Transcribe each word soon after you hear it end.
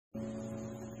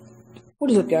What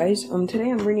is up, guys?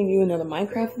 Today I'm bringing you another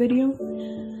Minecraft video.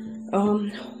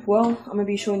 Well, I'm gonna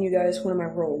be showing you guys one of my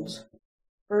roles.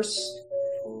 First,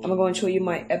 I'm going to show you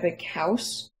my epic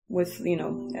house with,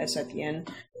 S at the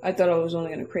end. I thought I was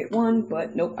only gonna create one,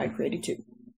 but nope, I created two.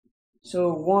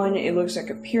 So one, it looks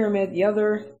like a pyramid. The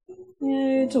other,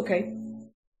 it's okay.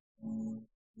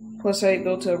 Plus, I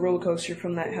built a roller coaster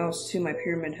from that house to my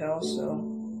pyramid house, so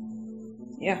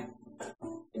yeah.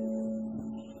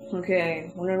 Okay,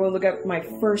 we're gonna go look at my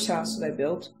first house that I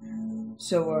built.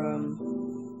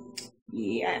 So,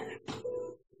 yeah.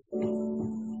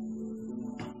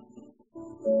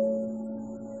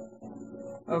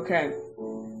 Okay.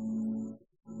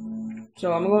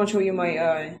 So I'm going to show you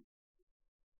my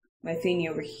my thingy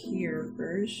over here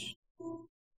first.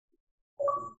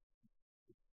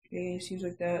 Okay, seems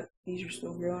like that these are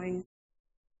still growing.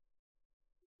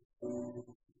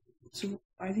 So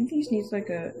I think these need like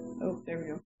a there we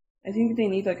go. I think they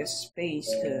need like a space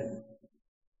to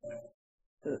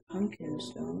the pumpkins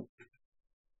don't.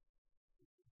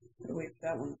 Gotta wait for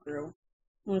that one to grow.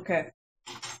 Okay.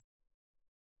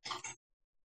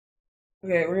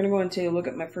 Okay, we're gonna go and take a look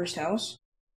at my first house.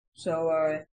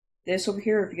 So this over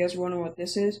here, if you guys are wondering what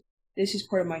this is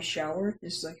part of my shower.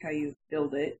 This is like how you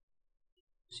build it.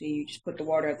 So you just put the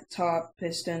water at the top,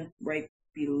 piston right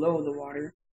below the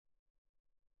water.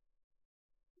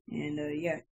 And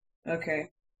yeah.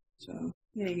 Okay. So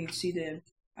yeah, you can see the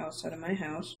outside of my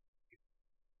house.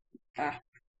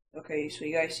 Okay, so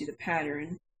you guys see the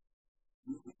pattern.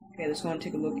 Okay, let's go and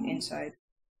take a look inside.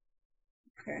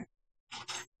 Okay.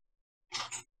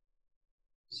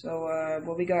 So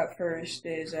what we got first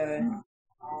is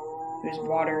there's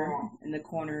water in the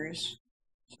corners.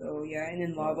 So yeah, and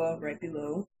then lava right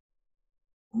below.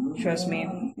 Trust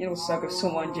me, it'll suck if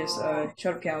someone just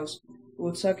shut up, cows. It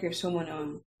would suck if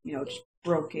someone just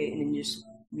broke it and then just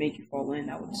make you fall in.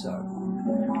 That would suck.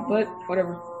 But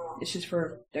whatever. It's just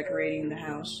for decorating the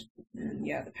house. And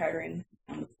yeah, the pattern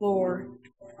on the floor.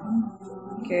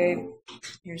 Okay,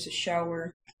 here's the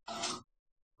shower.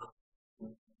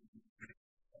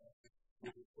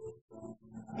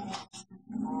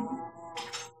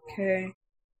 Okay.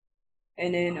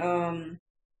 And then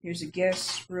here's the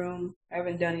guest room. I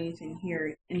haven't done anything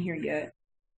in here yet.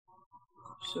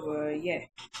 So yeah.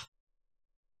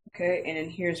 Okay, and then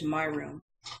here's my room.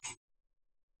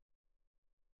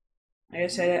 Like I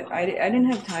said, I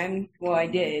didn't have time. Well, I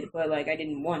did, but like I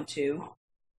didn't want to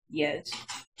yet.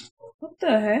 What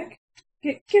the heck?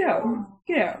 Get out!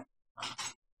 Get out!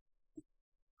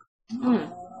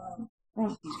 What's wrong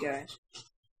with these guys?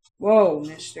 Whoa,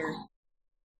 mister.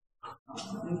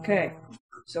 Okay,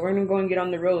 so we're gonna go and get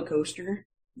on the roller coaster.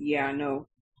 Yeah, I know.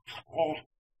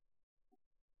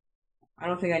 I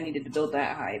don't think I needed to build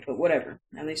that high, but whatever.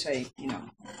 At least I.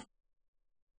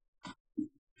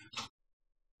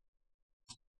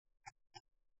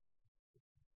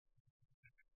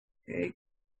 Okay,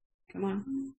 come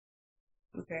on.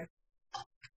 Okay.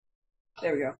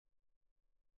 There we go.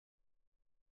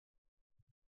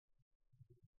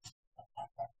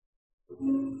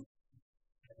 And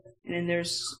then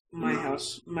there's my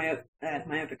house, my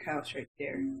epic house right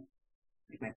there.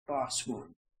 Like my boss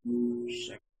one.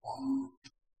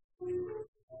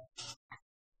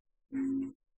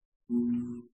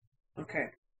 Okay.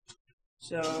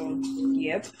 So,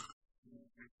 yep.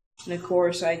 And of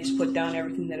course, I just put down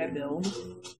everything that I build.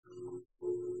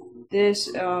 This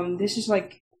is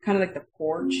like kind of like the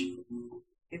porch,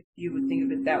 if you would think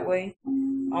of it that way.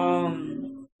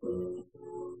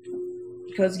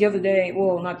 Because the other day,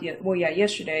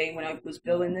 yesterday when I was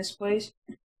building this place,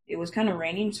 it was kind of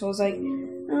raining, so I was like,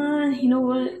 you know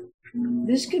what?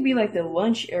 This could be like the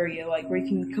lunch area, like where you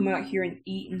can come out here and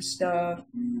eat and stuff,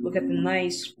 look at the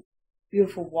nice,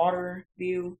 beautiful water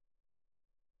view,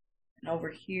 and over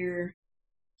here.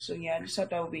 So yeah, I just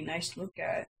thought that would be nice to look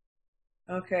at.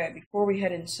 Okay, before we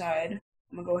head inside,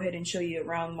 I'm gonna go ahead and show you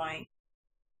around my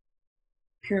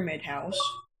pyramid house.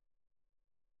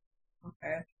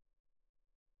 Okay.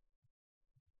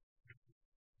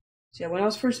 So yeah, when I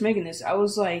was first making this, I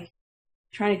was like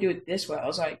trying to do it this way. I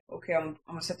was like, okay, I'm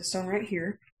gonna set the sun right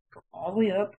here, go all the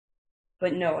way up.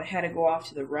 But no, it had to go off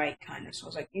to the right, kind of. So I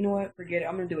was like, you know what? Forget it.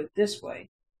 I'm gonna do it this way.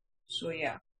 So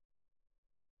yeah.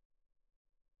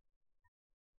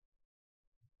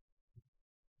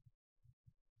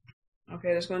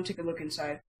 Okay, let's go and take a look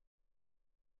inside.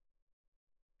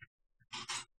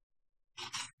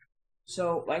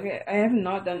 So like I have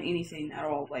not done anything at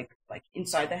all like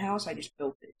inside the house. I just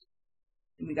built it.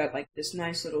 And we got like this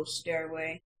nice little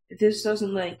stairway. If this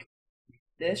doesn't like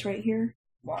this right here,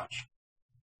 watch.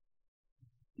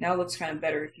 Now it looks kind of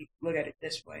better if you look at it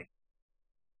this way.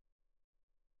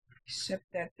 Except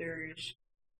that there's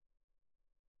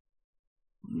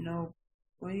no.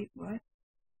 Wait, what?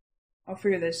 I'll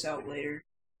figure this out later.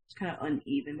 It's kind of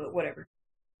uneven, but whatever.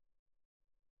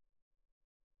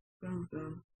 Boom,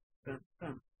 boom, boom,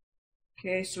 boom.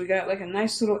 Okay, so we got like a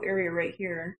nice little area right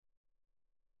here,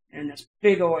 and this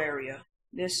big old area.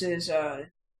 This is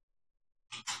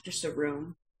just a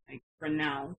room, like for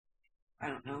now. I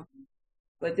don't know,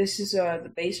 but this is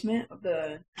the basement of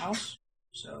the house.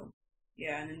 So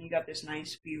yeah, and then you got this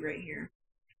nice view right here.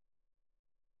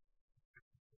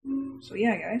 So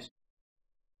yeah, guys.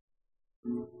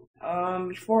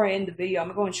 Before I end the video, I'm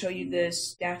gonna go and show you this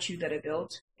statue that I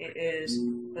built. It is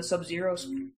a Sub-Zero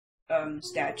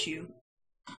statue.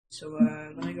 So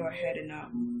let me go ahead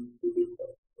and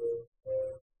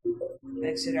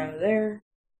exit out of there,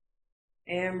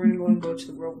 and we're going to go to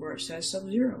the world where it says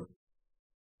Sub-Zero.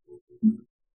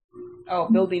 Oh,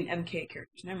 building MK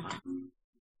characters. Never mind.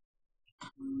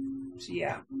 So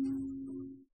yeah,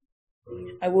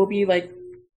 I will be like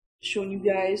showing you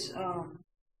guys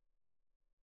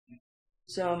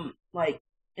some like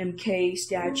MK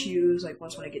statues like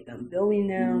once when I get done building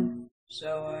them.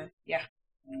 So yeah.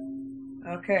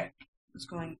 Okay, let's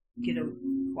go and get a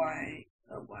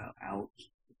while out.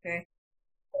 Okay.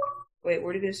 Wait,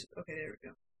 where did this? Okay, there we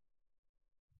go.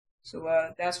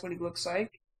 So that's what he looks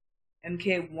like.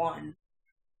 MK1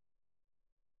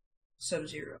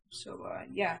 Sub-Zero. So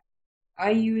yeah, I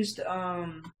used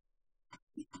here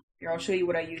I'll show you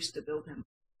what I used to build him.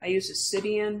 I used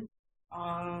Obsidian,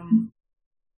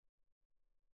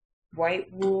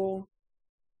 white wool.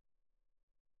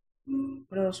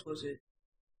 What else was it?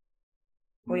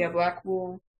 Oh yeah, black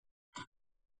wool,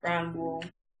 brown wool,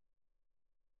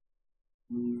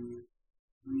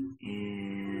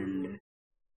 and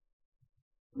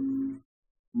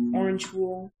orange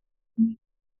wool.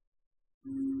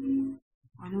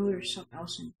 I know there's something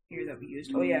else in here that we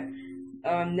used. Oh yeah,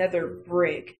 nether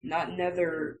brick, not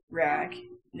nether rack,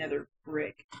 nether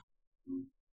brick.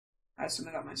 I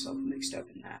somehow got myself mixed up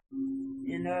in that.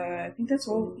 And I think that's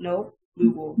all. No, blue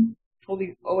wool.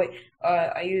 Totally. Oh wait,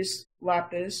 I used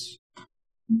lapis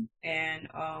and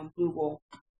blue wool,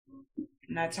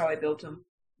 and that's how I built them.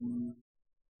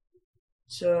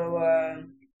 So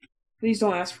please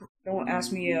don't ask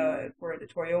me for a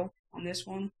tutorial on this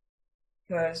one,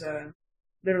 because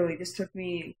literally this took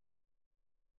me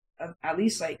at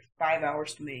least like 5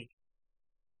 hours to make.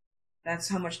 That's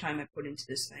how much time I put into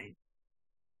this thing.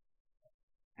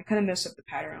 I kind of messed up the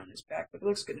pattern on this back, but it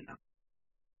looks good enough.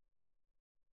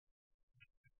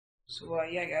 So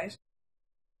yeah, guys.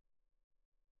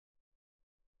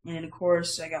 And of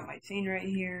course, I got my thing right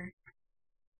here.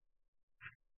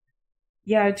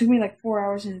 Yeah, it took me like 4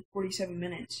 hours and 47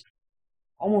 minutes.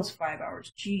 Almost 5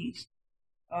 hours. Jeez.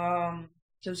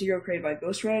 Sub-Zero created by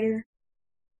Ghost Rider.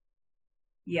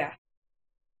 Yeah.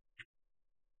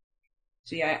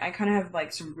 So yeah, I kind of have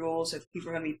like some rules if people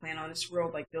are gonna be playing on this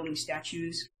world, like building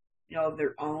statues, you know, of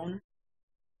their own.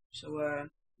 So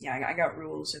yeah, I got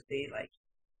rules if they like,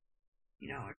 you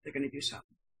know, if they're gonna do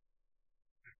something.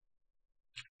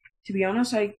 To be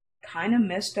honest, I kind of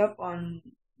messed up on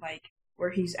like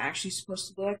where he's actually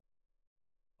supposed to look.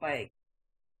 Like,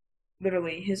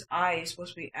 literally, his eye is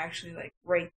supposed to be actually like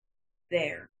right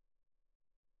there.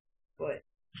 But,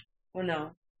 well,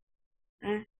 no.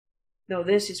 No,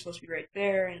 this is supposed to be right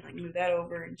there, and like move that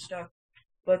over and stuff.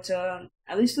 But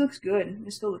at least it looks good.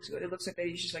 It still looks good. It looks like that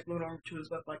he's just like looking over to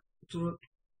his left, like, look.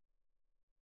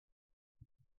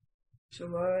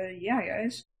 So yeah,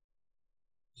 guys.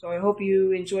 So I hope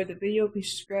you enjoyed the video.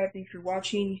 Please subscribe. Thank you for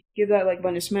watching. Give that like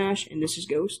button a smash. And this is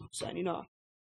Ghost signing off.